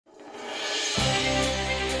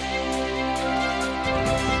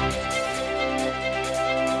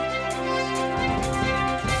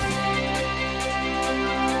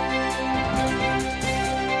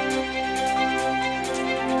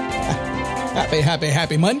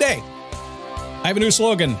Happy Monday. I have a new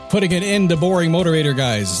slogan, putting an end to boring motivator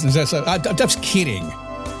guys. I'm just kidding.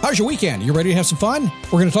 How's your weekend? You ready to have some fun?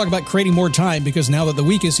 We're going to talk about creating more time because now that the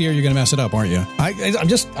week is here, you're going to mess it up, aren't you? I'm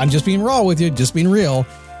just being raw with you, just being real.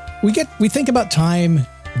 We think about time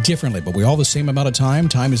differently, but we all have the same amount of time.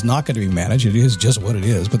 Time is not going to be managed. It is just what it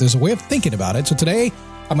is, but there's a way of thinking about it. So today,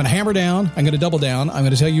 I'm going to hammer down. I'm going to double down. I'm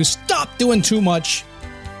going to tell you, stop doing too much.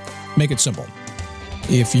 Make it simple.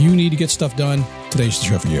 If you need to get stuff done, today's the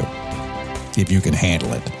show for you. If you can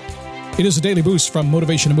handle it. It is a daily boost from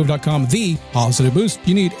motivationtomove.com, the positive boost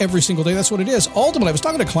you need every single day. That's what it is. Ultimately, I was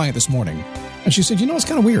talking to a client this morning, and she said, it's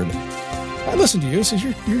kind of weird. I listened to you. Says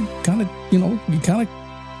you're kind of, you kind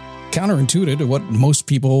of counterintuitive to what most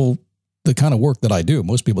people, the kind of work that I do.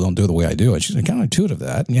 Most people don't do the way I do it. She said, counterintuitive to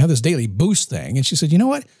that. And you have this daily boost thing. And she said, you know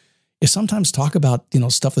what? You sometimes talk about,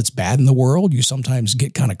 stuff that's bad in the world. You sometimes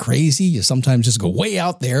get kind of crazy. You sometimes just go way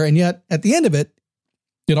out there. And yet at the end of it,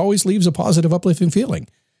 it always leaves a positive, uplifting feeling.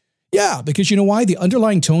 Yeah, because you know why? The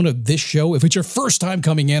underlying tone of this show, if it's your first time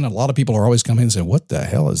coming in, and a lot of people are always coming in and saying, what the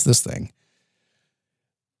hell is this thing?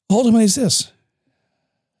 Ultimately, is this.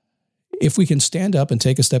 If we can stand up and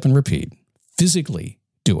take a step and repeat, physically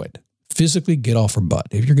do it. Physically get off our butt.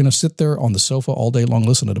 If you're going to sit there on the sofa all day long,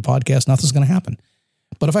 listen to the podcast, nothing's going to happen.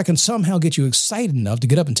 But if I can somehow get you excited enough to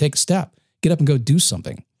get up and take a step, get up and go do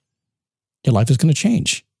something, your life is going to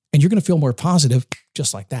change. And you're going to feel more positive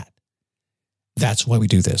just like that. That's why we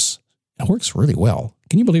do this. It works really well.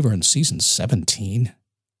 Can you believe we're in season 17?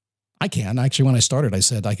 I can. Actually, when I started, I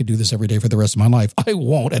said I could do this every day for the rest of my life. I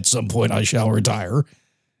won't. At some point, I shall retire.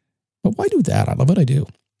 But why do that? I love what I do.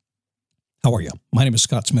 How are you? My name is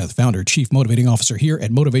Scott Smith, founder, chief motivating officer here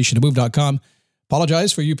at motivationtomove.com.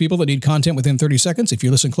 Apologize for you people that need content within 30 seconds. If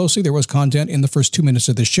you listen closely, there was content in the first 2 minutes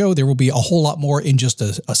of this show. There will be a whole lot more in just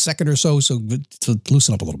a second or so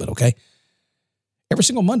loosen up a little bit, okay? Every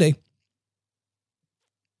single Monday,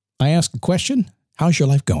 I ask a question, how's your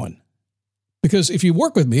life going? Because if you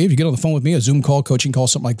work with me, if you get on the phone with me, a Zoom call, coaching call,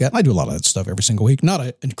 something like that, I do a lot of that stuff every single week. Not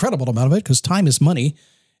an incredible amount of it because time is money,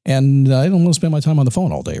 and I don't want to spend my time on the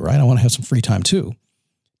phone all day, right? I want to have some free time too.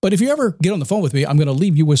 But if you ever get on the phone with me, I'm going to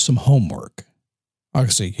leave you with some homework. I'll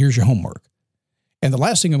say, here's your homework. And the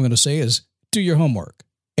last thing I'm going to say is, do your homework.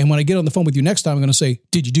 And when I get on the phone with you next time, I'm going to say,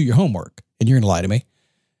 did you do your homework? And you're going to lie to me.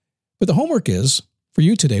 But the homework is, for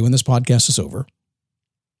you today, when this podcast is over,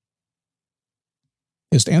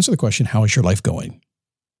 is to answer the question, how is your life going?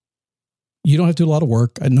 You don't have to do a lot of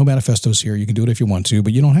work. No manifestos here. You can do it if you want to,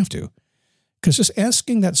 but you don't have to. Because just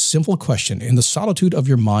asking that simple question in the solitude of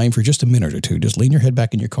your mind for just a minute or two, just lean your head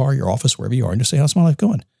back in your car, your office, wherever you are, and just say, how's my life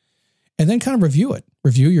going? And then kind of review it.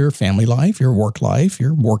 Review your family life, your work life,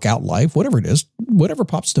 your workout life, whatever it is, whatever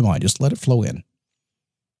pops to mind, just let it flow in.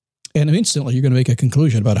 And instantly you're going to make a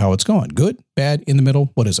conclusion about how it's going. Good, bad, in the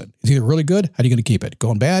middle, what is it? It's either really good, how are you going to keep it?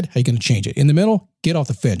 Going bad, how are you going to change it? In the middle, get off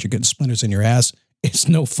the fence. You're getting splinters in your ass. It's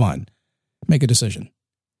no fun. Make a decision.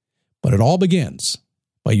 But it all begins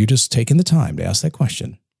by you just taking the time to ask that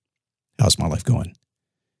question. How's my life going?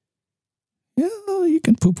 Yeah, you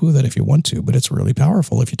can poo-poo that if you want to, but it's really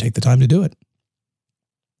powerful if you take the time to do it.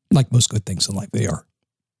 Like most good things in life, they are.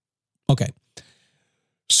 Okay.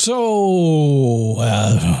 So,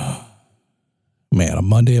 man, on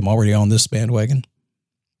Monday, I'm already on this bandwagon.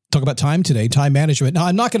 Talk about time today, time management. Now,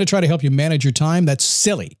 I'm not going to try to help you manage your time. That's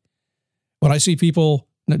silly. When I see people,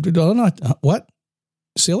 what?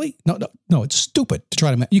 Silly? No, it's stupid to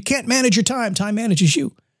try to, you can't manage your time. Time manages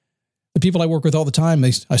you. The people I work with all the time, I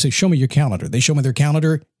say, show me your calendar. They show me their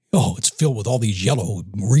calendar. Oh, it's filled with all these yellow,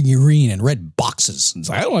 green, and red boxes. And it's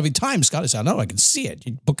like, I don't have any time, Scott. I said, no, I can see it.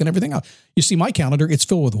 You're booking everything out. You see my calendar, it's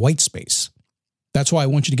filled with white space. That's why I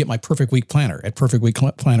want you to get my Perfect Week Planner at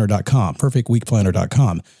perfectweekplanner.com,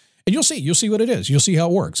 perfectweekplanner.com. And you'll see what it is. You'll see how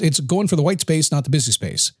it works. It's going for the white space, not the busy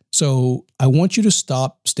space. So I want you to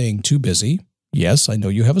stop staying too busy. Yes, I know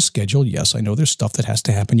you have a schedule. Yes, I know there's stuff that has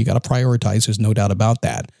to happen. You got to prioritize. There's no doubt about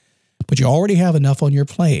that. But you already have enough on your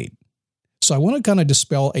plate. So I want to kind of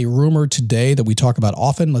dispel a rumor today that we talk about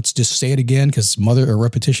often. Let's just say it again because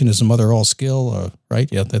repetition is the mother of all skill, right?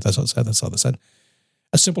 Yeah, that's how they said.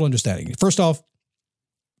 A simple understanding. First off,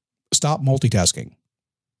 stop multitasking.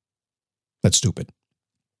 That's stupid.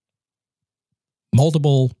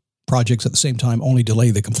 Multiple projects at the same time only delay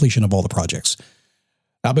the completion of all the projects.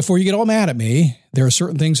 Now, before you get all mad at me, there are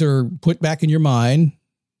certain things that are put back in your mind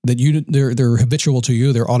that they're habitual to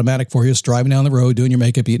you. They're automatic for you. Just driving down the road, doing your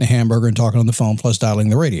makeup, eating a hamburger, and talking on the phone, plus dialing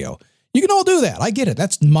the radio. You can all do that. I get it.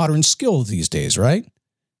 That's modern skill these days, right?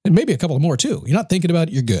 And maybe a couple more too. You're not thinking about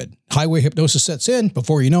it, you're good. Highway hypnosis sets in.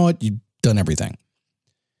 Before you know it, you've done everything.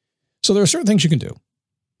 So there are certain things you can do.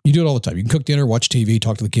 You do it all the time. You can cook dinner, watch TV,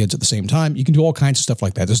 talk to the kids at the same time. You can do all kinds of stuff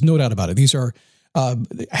like that. There's no doubt about it. These are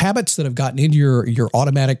habits that have gotten into your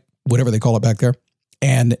automatic, whatever they call it back there,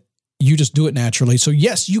 and you just do it naturally. So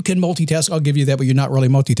yes, you can multitask. I'll give you that, but you're not really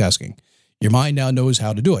multitasking. Your mind now knows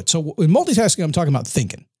how to do it. So in multitasking, I'm talking about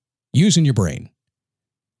thinking, using your brain.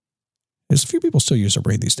 There's a few people still use their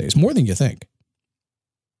brain these days, more than you think.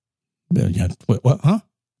 What? Huh?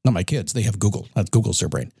 Not my kids. They have Google. Google's their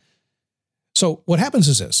brain. So what happens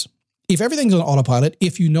is this. If everything's on autopilot,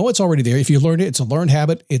 if you know it's already there, if you learned it, it's a learned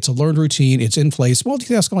habit, it's a learned routine, it's in place,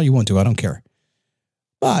 multitask all you want to, I don't care.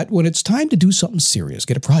 But when it's time to do something serious,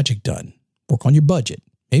 get a project done, work on your budget,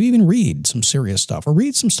 maybe even read some serious stuff or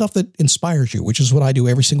read some stuff that inspires you, which is what I do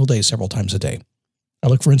every single day, several times a day. I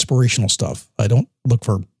look for inspirational stuff. I don't look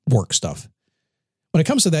for work stuff. When it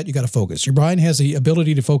comes to that, you got to focus. Your brain has the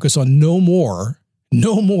ability to focus on no more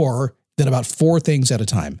than about 4 things at a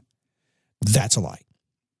time. That's a lie.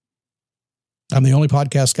 I'm the only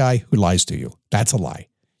podcast guy who lies to you. That's a lie.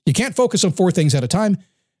 You can't focus on 4 things at a time.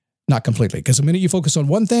 Not completely, because the minute you focus on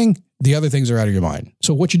one thing, the other things are out of your mind.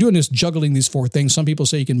 So what you're doing is juggling these 4 things. Some people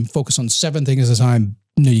say you can focus on 7 things at a time.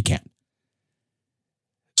 No, you can't.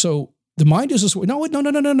 So the mind is this way. No.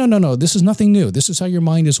 This is nothing new. This is how your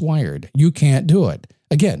mind is wired. You can't do it.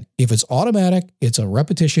 Again, if it's automatic, it's a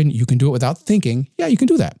repetition, you can do it without thinking. Yeah, you can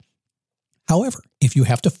do that. However, if you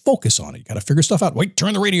have to focus on it, you got to figure stuff out. Wait,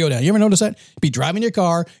 turn the radio down. You ever notice that? Be driving your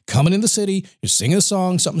car, coming in the city, you're singing a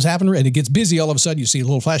song, something's happening, and it gets busy all of a sudden. You see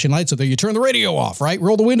little flashing lights up there. You turn the radio off, right?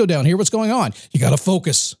 Roll the window down. Hear what's going on. You got to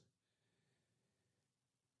focus.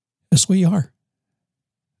 That's the way you are.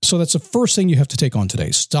 So that's the first thing you have to take on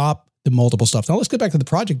today. Stop the multiple stuff. Now let's get back to the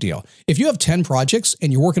project deal. If you have 10 projects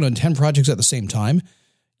and you're working on 10 projects at the same time,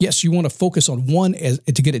 yes, you want to focus on one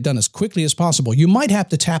to get it done as quickly as possible. You might have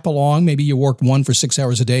to tap along. Maybe you work one for 6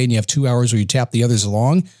 hours a day and you have 2 hours where you tap the others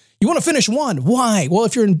along. You want to finish one. Why? Well,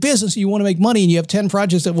 if you're in business and you want to make money and you have 10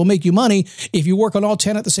 projects that will make you money, if you work on all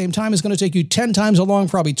 10 at the same time, it's going to take you 10 times as long,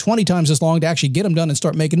 probably 20 times as long to actually get them done and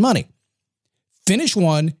start making money. Finish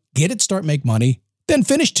one, get it, start make money. Then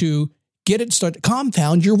finish 2, get it, start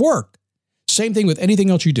compound your work. Same thing with anything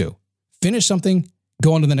else you do. Finish something,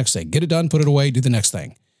 go on to the next thing. Get it done, put it away, do the next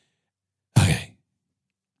thing. Okay.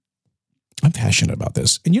 I'm passionate about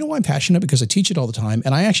this. And you know why I'm passionate? Because I teach it all the time,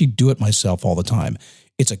 and I actually do it myself all the time.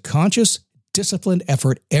 It's a conscious, disciplined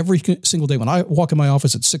effort every single day. When I walk in my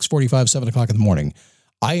office at 6:45, 7 o'clock in the morning,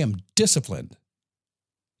 I am disciplined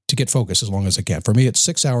to get focused as long as I can. For me, it's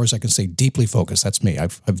 6 hours. I can stay deeply focused. That's me.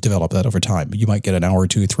 I've developed that over time. You might get an hour,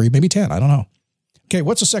 2, 3, maybe 10. I don't know. Okay,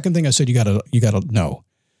 what's the second thing I said you gotta know?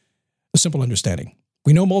 A simple understanding.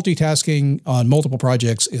 We know multitasking on multiple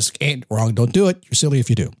projects is wrong. Don't do it. You're silly if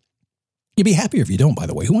you do. You'd be happier if you don't, by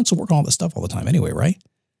the way. Who wants to work on all this stuff all the time anyway, right?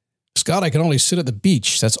 Scott, I can only sit at the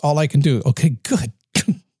beach. That's all I can do. Okay, good.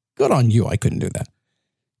 Good on you. I couldn't do that.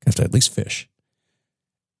 I have to at least fish.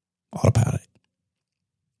 Autopilot.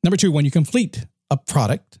 Number 2, when you complete a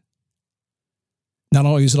product, not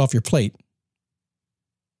only is it off your plate,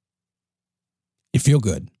 you feel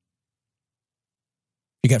good.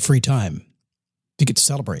 You got free time. You get to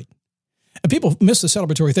celebrate. And people miss the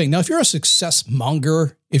celebratory thing. Now, if you're a success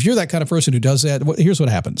monger, if you're that kind of person who does that, here's what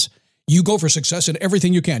happens. You go for success in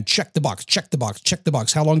everything you can. Check the box, check the box, check the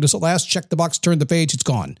box. How long does it last? Check the box, turn the page, it's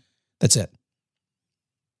gone. That's it.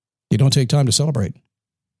 You don't take time to celebrate.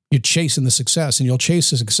 You're chasing the success, and you'll chase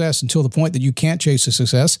the success until the point that you can't chase the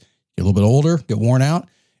success. You're a little bit older, get worn out,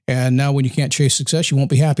 and now when you can't chase success, you won't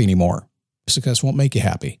be happy anymore. Success won't make you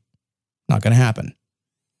happy. Not going to happen.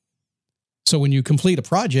 So when you complete a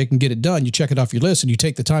project and get it done, you check it off your list and you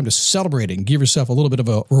take the time to celebrate it and give yourself a little bit of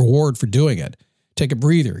a reward for doing it. Take a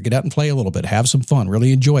breather, get out and play a little bit, have some fun,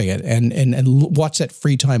 really enjoy it, and watch that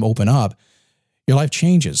free time open up. Your life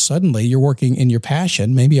changes. Suddenly you're working in your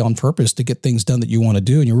passion, maybe on purpose to get things done that you want to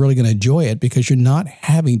do, and you're really going to enjoy it because you're not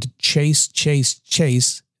having to chase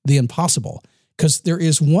the impossible. Because there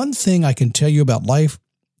is one thing I can tell you about life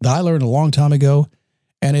that I learned a long time ago,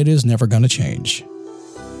 and it is never going to change.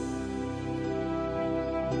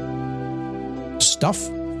 Stuff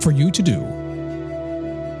for you to do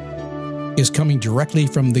is coming directly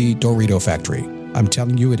from the Dorito factory. I'm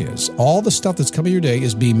telling you it is. All the stuff that's coming your day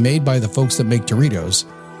is being made by the folks that make Doritos,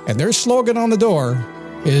 and their slogan on the door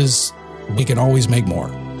is, we can always make more.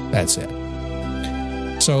 That's it.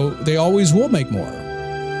 So they always will make more.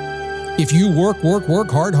 If you work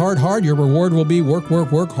hard, your reward will be work hard.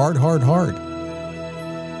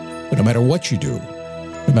 But no matter what you do,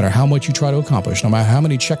 no matter how much you try to accomplish, no matter how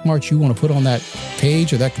many check marks you want to put on that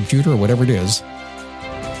page or that computer or whatever it is,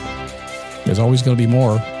 there's always going to be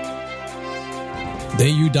more. The day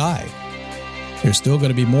you die, There's still going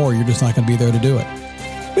to be more. You're just not going to be there to do it.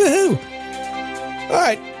 Woohoo! All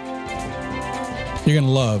right. You're going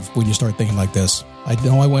to love when you start thinking like this. I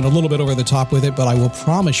know I went a little bit over the top with it, but I will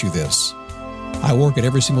promise you this. I work it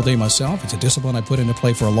every single day myself. It's a discipline I put into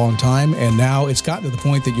play for a long time, and now it's gotten to the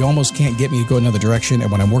point that you almost can't get me to go another direction.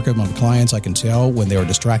 And when I'm working with my clients, I can tell when they are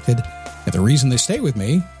distracted. And the reason they stay with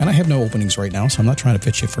me, and I have no openings right now, so I'm not trying to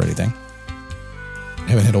pitch you for anything. I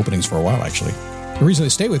haven't had openings for a while, actually. The reason they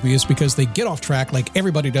stay with me is because they get off track like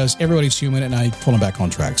everybody does. Everybody's human, and I pull them back on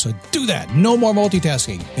track. So do that. No more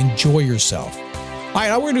multitasking. Enjoy yourself. All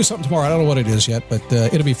right, we're going to do something tomorrow. I don't know what it is yet, but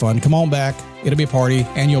it'll be fun. Come on back. It'll be a party,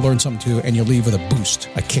 and you'll learn something too, and you'll leave with a boost,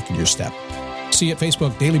 a kick in your step. See you at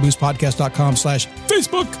Facebook,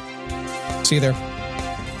 dailyboostpodcast.com/Facebook. See you there.